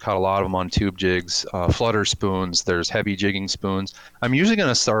jigs, caught a lot of them on tube jigs, flutter spoons, there's heavy jigging spoons. I'm usually going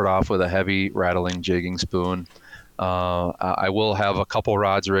to start off with a heavy rattling jigging spoon. I will have a couple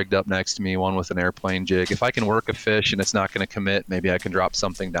rods rigged up next to me, one with an airplane jig. If I can work a fish and it's not going to commit, maybe I can drop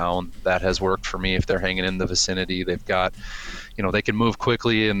something down. That has worked for me if they're hanging in the vicinity. They've got, they can move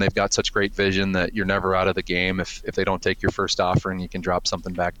quickly, and they've got such great vision that you're never out of the game. If they don't take your first offering, you can drop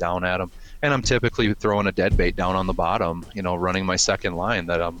something back down at them. And I'm typically throwing a dead bait down on the bottom, running my second line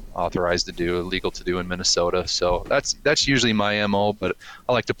that I'm authorized to do, legal to do in Minnesota. So that's usually my MO, but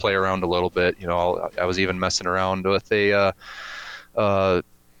I like to play around a little bit. I was even messing around with a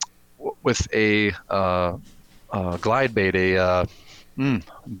glide bait, I'm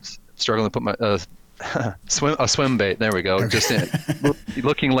struggling to put my a swim bait. There we go. Okay. Just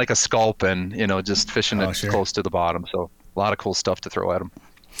looking like a sculpin, just fishing it close to the bottom. So a lot of cool stuff to throw at them.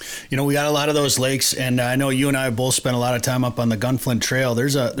 We got a lot of those lakes, and I know you and I both spent a lot of time up on the Gunflint Trail.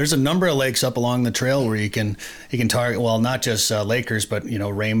 There's a number of lakes up along the trail where you can target, well, not just Lakers, but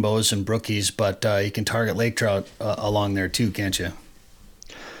rainbows and brookies, but you can target lake trout along there too, can't you?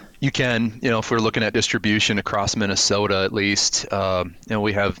 You can. If we're looking at distribution across Minnesota, at least,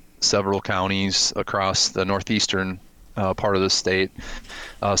 we have several counties across the northeastern part of the state.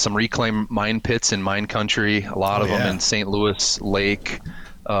 Some reclaimed mine pits in mine country, a lot of them in St. Louis Lake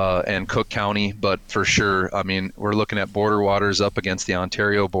and Cook County, but for sure, I mean, we're looking at border waters up against the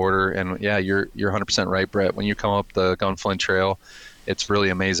Ontario border, and yeah, you're 100% right, Brett. When you come up the Gunflint Trail, it's really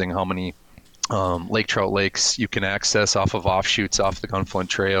amazing how many lake trout lakes you can access off of offshoots off the Gunflint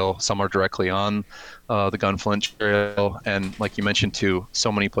Trail. Some are directly on the Gunflint Trail, and like you mentioned too,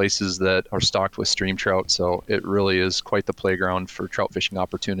 so many places that are stocked with stream trout, so it really is quite the playground for trout fishing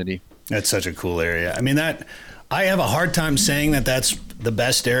opportunity. That's such a cool area. I mean, I have a hard time saying that that's the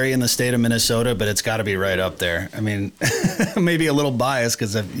best area in the state of Minnesota, but it's got to be right up there. I mean, maybe a little biased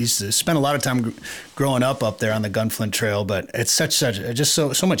because I used to spend a lot of time growing up there on the Gunflint Trail, but it's just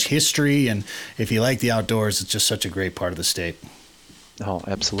so much history. And if you like the outdoors, it's just such a great part of the state. Oh,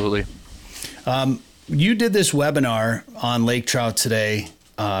 absolutely. You did this webinar on lake trout today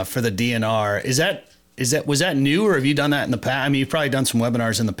for the DNR. Was that new, or have you done that in the past? I mean, you've probably done some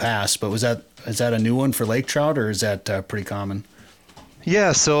webinars in the past, but is that a new one for lake trout, or is that pretty common?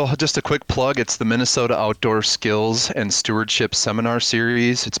 Yeah, so just a quick plug. It's the Minnesota Outdoor Skills and Stewardship Seminar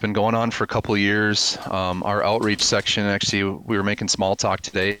Series. It's been going on for a couple of years. Our outreach section, actually, we were making small talk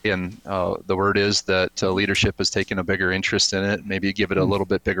today, and the word is that leadership has taken a bigger interest in it, maybe give it a little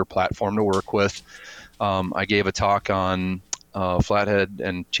bit bigger platform to work with. I gave a talk on flathead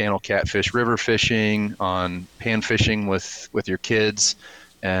and channel catfish river fishing, on pan fishing with your kids,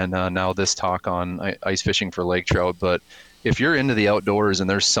 and now this talk on ice fishing for lake trout. But if you're into the outdoors and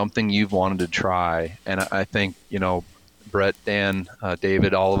there's something you've wanted to try, and I think, Brett, Dan,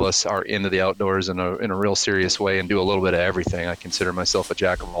 David, all of us are into the outdoors in a real serious way and do a little bit of everything. I consider myself a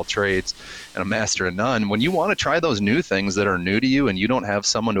jack of all trades and a master of none. When you want to try those new things that are new to you and you don't have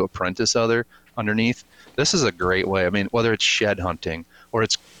someone to apprentice underneath, this is a great way. I mean, whether it's shed hunting or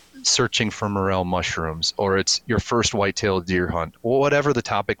it's searching for morel mushrooms or it's your first white-tailed deer hunt, or whatever the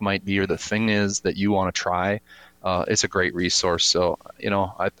topic might be or the thing is that you want to try, it's a great resource. So,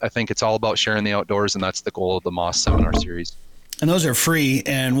 I think it's all about sharing the outdoors, and that's the goal of the Moss Seminar Series. And those are free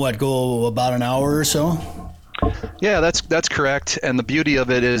and go about an hour or so? Yeah, that's correct. And the beauty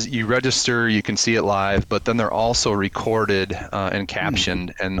of it is you register, you can see it live, but then they're also recorded and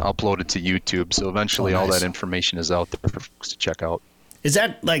captioned and uploaded to YouTube. So eventually all that information is out there for folks to check out. Is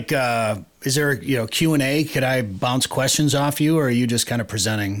that like, is there, Q&A? Could I bounce questions off you, or are you just kind of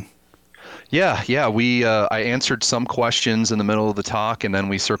presenting? Yeah. I answered some questions in the middle of the talk, and then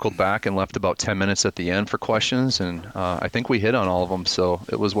we circled back and left about 10 minutes at the end for questions. And I think we hit on all of them, so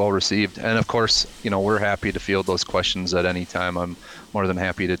it was well received. And of course, we're happy to field those questions at any time. I'm more than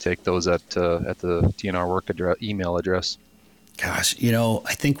happy to take those at the DNR work email address. Gosh,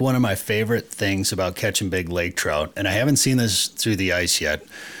 I think one of my favorite things about catching big lake trout, and I haven't seen this through the ice yet,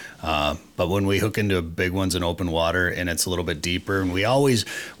 but when we hook into big ones in open water and it's a little bit deeper, and we always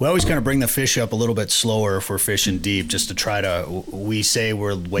kind of bring the fish up a little bit slower if we're fishing deep, just to try to, we say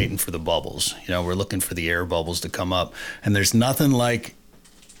we're waiting for the bubbles. We're looking for the air bubbles to come up. And there's nothing like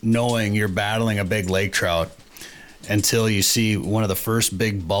knowing you're battling a big lake trout until you see one of the first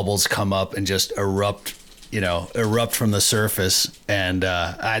big bubbles come up and just erupt from the surface. And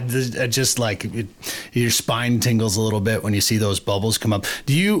I just your spine tingles a little bit when you see those bubbles come up.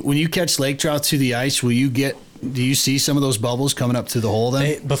 When you catch lake trout through the ice, do you see some of those bubbles coming up through the hole then?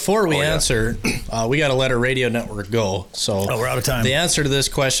 Hey, before we answer, we got to let our radio network go. So we're out of time. The answer to this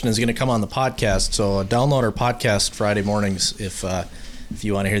question is going to come on the podcast. So download our podcast Friday mornings if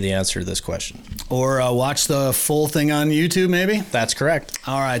you want to hear the answer to this question. Or watch the full thing on YouTube, maybe? That's correct.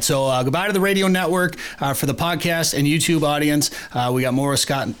 All right. So goodbye to the radio network for the podcast and YouTube audience. We got more of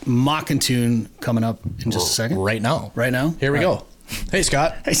Scott Mockintune coming up in just a second. Right now. Here we go. Hey,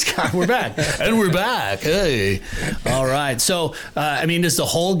 Scott. Hey, Scott. We're back. And we're back. Hey. All right. So, does the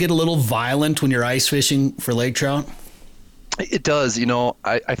hole get a little violent when you're ice fishing for lake trout? It does.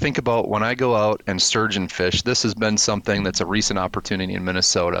 I think about when I go out and sturgeon fish, this has been something that's a recent opportunity in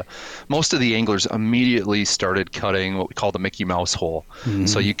Minnesota. Most of the anglers immediately started cutting what we call the Mickey Mouse hole. Mm-hmm.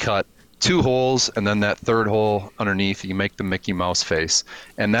 So you cut 2 holes, and then that third hole underneath, you make the Mickey Mouse face.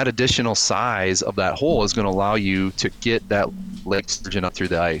 And that additional size of that hole is going to allow you to get that lake sturgeon up through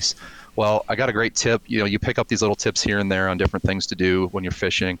the ice. Well, I got a great tip. You pick up these little tips here and there on different things to do when you're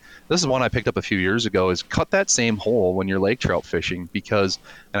fishing. This is one I picked up a few years ago, is cut that same hole when you're lake trout fishing, because,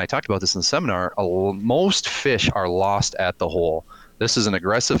 and I talked about this in the seminar, most fish are lost at the hole. This is an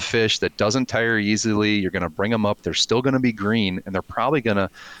aggressive fish that doesn't tire easily. You're going to bring them up. They're still going to be green, and they're probably going to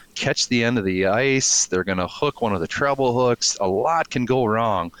catch the end of the ice. They're going to hook one of the treble hooks. A lot can go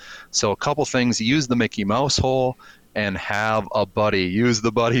wrong. So a couple things: use the Mickey Mouse hole and have a buddy. Use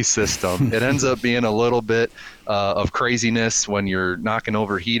the buddy system. It ends up being a little bit of craziness when you're knocking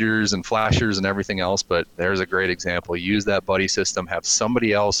over heaters and flashers and everything else, but there's a great example. Use that buddy system. Have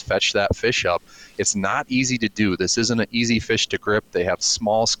somebody else fetch that fish up. It's not easy to do. This isn't an easy fish to grip. They have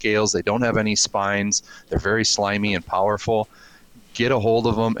small scales. They don't have any spines. They're very slimy and powerful. Get a hold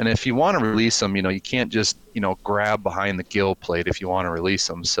of them, and if you want to release them, you can't just grab behind the gill plate if you want to release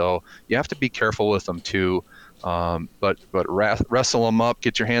them. So you have to be careful with them too. But wrestle them up,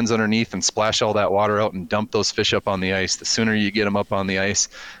 get your hands underneath, and splash all that water out and dump those fish up on the ice. The sooner you get them up on the ice,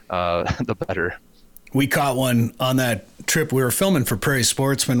 the better. We caught one on that trip. We were filming for Prairie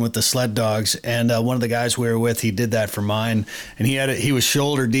Sportsman with the sled dogs, and one of the guys we were with, he did that for mine, and he was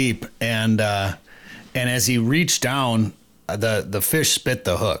shoulder deep, and as he reached down, the fish spit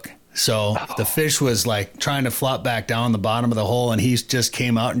the hook. So the fish was like trying to flop back down the bottom of the hole, and he just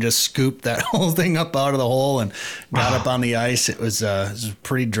came out and just scooped that whole thing up out of the hole and got up on the ice. It was a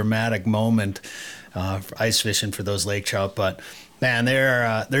pretty dramatic moment for ice fishing for those lake trout, but man,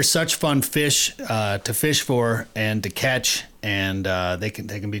 they're such fun fish to fish for and to catch, and they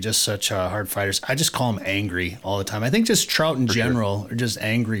can be just such hard fighters. I just call them angry all the time. I think just trout in general are just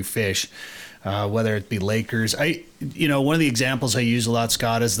angry fish, whether it be Lakers. One of the examples I use a lot,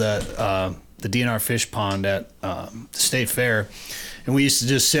 Scott, is the DNR fish pond at the State Fair, and we used to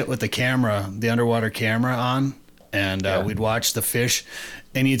just sit with the underwater camera on, and we'd watch the fish.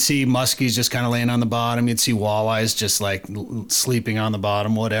 And you'd see muskies just kind of laying on the bottom. You'd see walleyes just like sleeping on the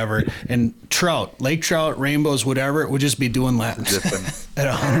bottom, whatever. And trout, lake trout, rainbows, whatever, it would just be doing laps at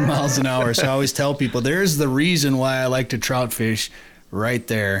 100 miles an hour. So I always tell people, there's the reason why I like to trout fish right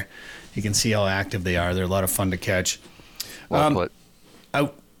there. You can see how active they are. They're a lot of fun to catch. Well put.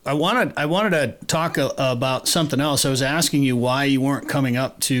 I wanted to talk about something else. I was asking you why you weren't coming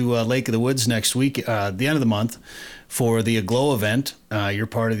up to Lake of the Woods next week, the end of the month, for the Aglow event. You're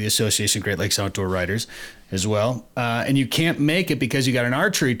part of the Association of Great Lakes Outdoor Writers as well. And you can't make it because you got an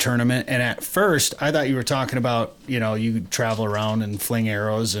archery tournament. And at first, I thought you were talking about, you travel around and fling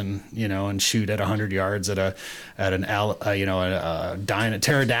arrows and, and shoot at 100 yards at a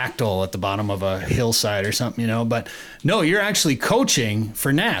pterodactyl at the bottom of a hillside or something, But no, you're actually coaching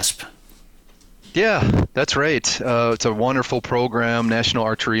for NASP. Yeah, that's right. It's a wonderful program, National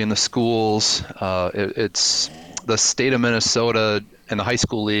Archery in the Schools. It's the state of Minnesota and the high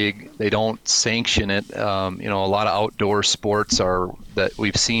school league. They don't sanction it. A lot of outdoor sports that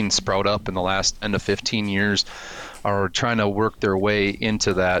we've seen sprout up in the last 10 to 15 years are trying to work their way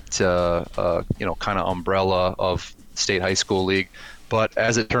into that, kind of umbrella of state high school league. But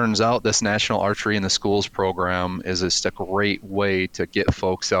as it turns out, this National Archery in the Schools program is just a great way to get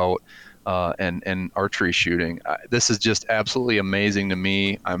folks out and archery shooting. This is just absolutely amazing to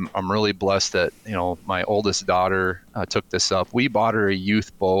me. I'm really blessed that my oldest daughter took this up. We bought her a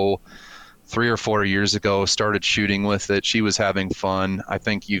youth bow 3 or 4 years ago. Started shooting with it. She was having fun. I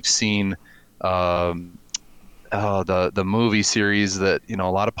think you've seen the movie series that a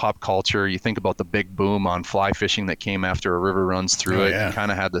lot of pop culture. You think about the big boom on fly fishing that came after a river runs through it. Yeah. Kind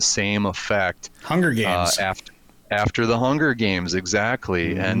of had the same effect. Hunger Games. After the Hunger Games, exactly.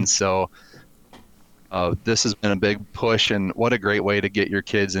 Mm-hmm. And so this has been a big push, and what a great way to get your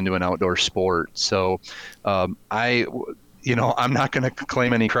kids into an outdoor sport. So I'm not going to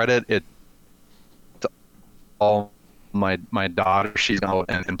claim any credit. It's all my daughter. She's out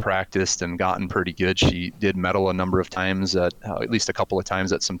and practiced and gotten pretty good. She did medal a number of times at least a couple of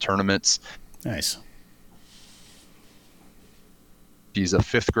times at some tournaments. Nice. She's a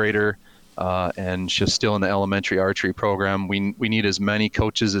fifth grader. And she's still in the elementary archery program. We need as many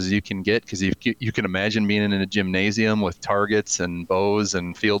coaches as you can get, because you can imagine being in a gymnasium with targets and bows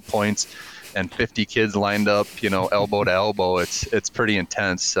and field points and 50 kids lined up, elbow to elbow. It's pretty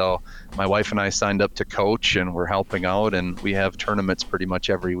intense. So my wife and I signed up to coach, and we're helping out, and we have tournaments pretty much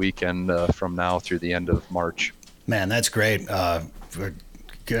every weekend from now through the end of March. Man, that's great.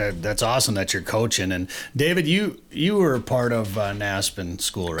 Good. That's awesome that you're coaching. And David, you were part of NASP in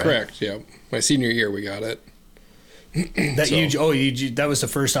school, right? Correct. Yeah, my senior year we got it. That was the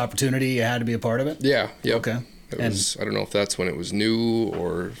first opportunity you had to be a part of it? Yeah. Yep. Okay. I don't know if that's when it was new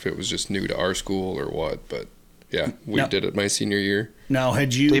or if it was just new to our school or what, but yeah, we did it my senior year. Now,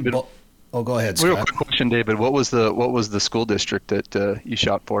 had you? David, go ahead, Scott. Real quick question, David. What was the school district that you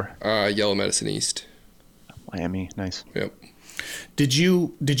shot for? Yellow Medicine East. Miami. Nice. Yep. Did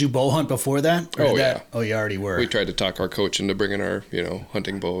you bow hunt before that? Yeah. Oh, you already were. We tried to talk our coach into bringing our,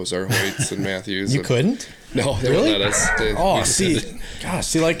 hunting bows, our Hoyts and Matthews. You couldn't? No, they wouldn't let us.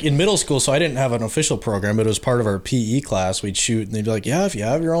 See, like in middle school, so I didn't have an official program, but it was part of our PE class. We'd shoot, and they'd be like, yeah, if you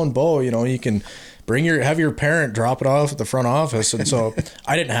have your own bow, you can have your parent drop it off at the front office. And so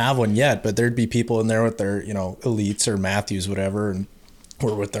I didn't have one yet, but there'd be people in there with their, Elites or Matthews, whatever, and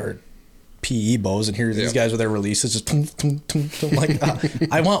we're with their PE bows, and here these guys with their releases just like,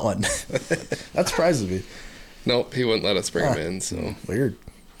 I want one. That surprises me. Nope, he wouldn't let us bring them in. So weird.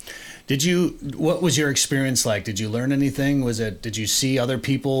 What was your experience like? Did you learn anything? Did you see other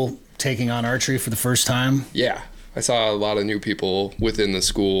people taking on archery for the first time? Yeah, I saw a lot of new people within the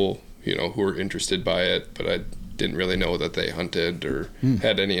school who were interested by it, but I didn't really know that they hunted or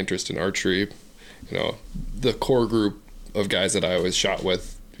had any interest in archery. The core group of guys that I always shot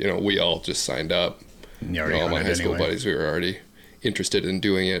with, we all just signed up. All my high school buddies, we were already interested in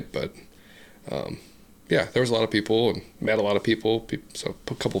doing it, but there was a lot of people and met a lot of people. So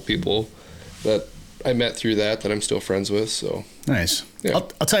a couple people that I met through that I'm still friends with. So nice. Yeah.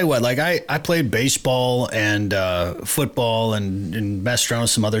 I'll tell you what, like I played baseball and football and messed around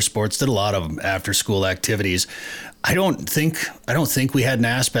with some other sports, did a lot of after school activities. I don't think we had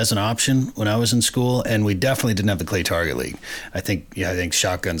NASP as an option when I was in school, and we definitely didn't have the Clay Target League. I think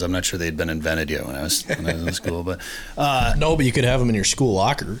shotguns, I'm not sure they'd been invented yet when I was in school, but no, but you could have them in your school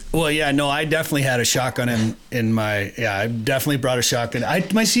locker. Well, yeah, no, I definitely had a shotgun in my, I definitely brought a shotgun.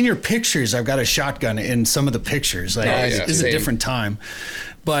 My senior pictures, I've got a shotgun in some of the pictures. Like, it's a different time.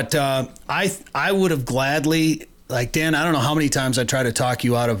 But I would have gladly, like, Dan, I don't know how many times I tried to talk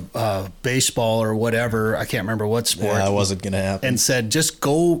you out of baseball or whatever. I can't remember what sport. Yeah, that wasn't going to happen. And said, just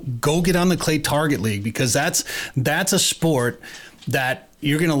go get on the Clay Target League, because that's a sport that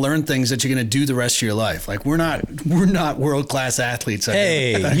you're going to learn things that you're going to do the rest of your life. Like, we're not world-class athletes.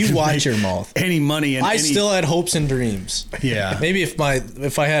 Hey, you watch your mouth. Any money. I still had hopes and dreams. Yeah. Maybe if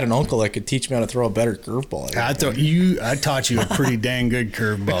I had an uncle that could teach me how to throw a better curveball. I taught you a pretty dang good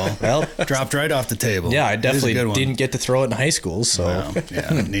curveball. Well, dropped right off the table. Yeah, I definitely didn't get to throw it in high school. So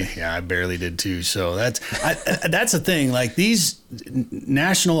yeah, I barely did too. So that's the thing. Like, these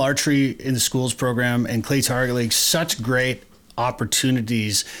National Archery in the Schools program and Clay Target League, such great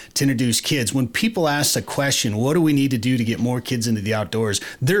opportunities to introduce kids. When people ask the question, what do we need to do to get more kids into the outdoors?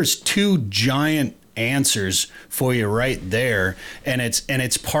 There's two giant answers for you right there, and it's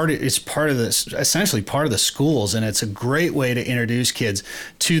essentially part of the schools, and it's a great way to introduce kids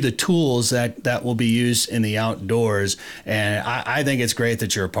to the tools that will be used in the outdoors. And I think it's great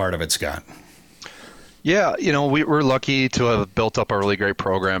that you're a part of it, Scott. Yeah, we're lucky to have built up a really great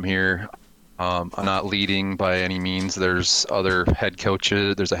program here. I'm not leading by any means. There's other head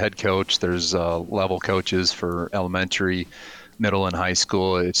coaches. There's a head coach. There's level coaches for elementary, middle, and high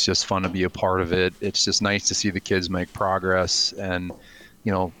school. It's just fun to be a part of it. It's just nice to see the kids make progress, and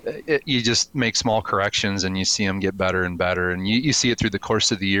you just make small corrections and you see them get better and better, and you see it through the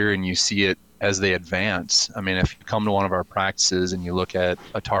course of the year, and you see it as they advance. I mean, if you come to one of our practices and you look at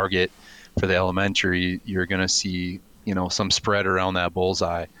a target for the elementary, you're going to see some spread around that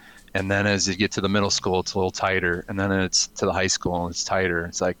bullseye. And then as you get to the middle school, it's a little tighter. And then it's to the high school, and it's tighter.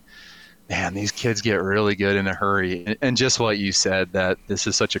 It's like, man, these kids get really good in a hurry. And just what you said, that this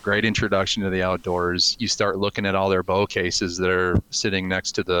is such a great introduction to the outdoors. You start looking at all their bow cases that are sitting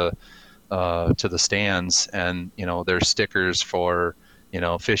next to the stands, and there's stickers for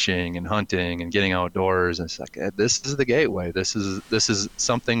fishing and hunting and getting outdoors. And it's like, this is the gateway. This is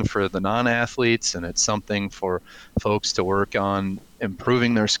something for the non-athletes, and it's something for folks to work on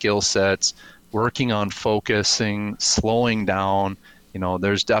improving their skill sets, working on focusing, slowing down.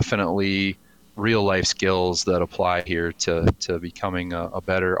 There's definitely real life skills that apply here to becoming a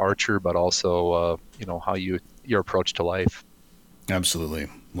better archer, but also how your approach to life. Absolutely.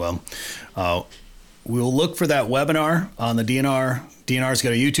 Well, we'll look for that webinar on the DNR. DNR's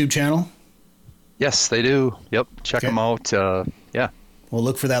got a YouTube channel? Yes, they do. Yep. Check them out. Yeah. We'll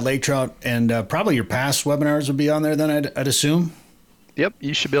look for that lake trout, and probably your past webinars would be on there then, I'd assume? Yep.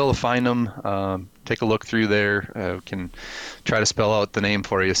 You should be able to find them. Take a look through there. We can try to spell out the name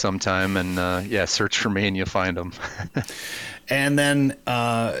for you sometime, and search for me and you'll find them. And then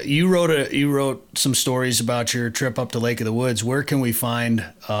you wrote some stories about your trip up to Lake of the Woods. Where can we find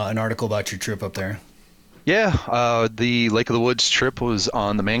an article about your trip up there? Yeah, the Lake of the Woods trip was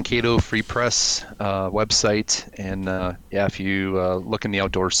on the Mankato Free Press website, and if you look in the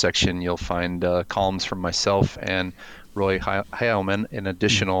outdoors section, you'll find columns from myself and Roy Heilman, an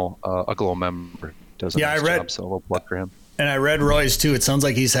additional Aglow member. Does a nice job, so we'll plug for him. And I read Roy's too. It sounds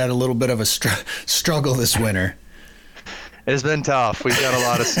like he's had a little bit of a struggle this winter. It's been tough. We've got a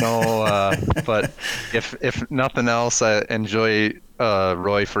lot of snow, but if nothing else, I enjoy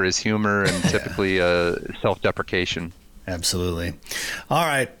Roy for his humor and typically self-deprecation. Absolutely. All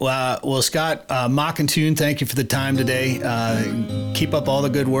right. Well, Scott, Mock and Tune, thank you for the time today. Keep up all the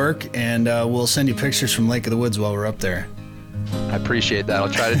good work, and we'll send you pictures from Lake of the Woods while we're up there. I appreciate that. I'll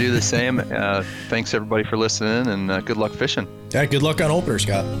try to do the same. Thanks, everybody, for listening, and good luck fishing. Yeah, good luck on opener,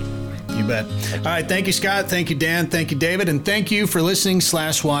 Scott. You bet. All right. Thank you, Scott. Thank you, Dan. Thank you, David. And thank you for listening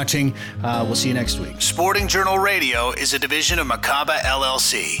 / watching. We'll see you next week. Sporting Journal Radio is a division of Macaba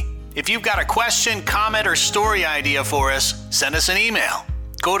LLC. If you've got a question, comment, or story idea for us, send us an email.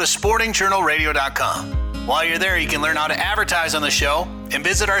 Go to sportingjournalradio.com. While you're there, you can learn how to advertise on the show and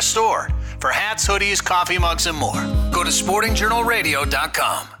visit our store for hats, hoodies, coffee mugs, and more. Go to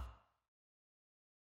sportingjournalradio.com.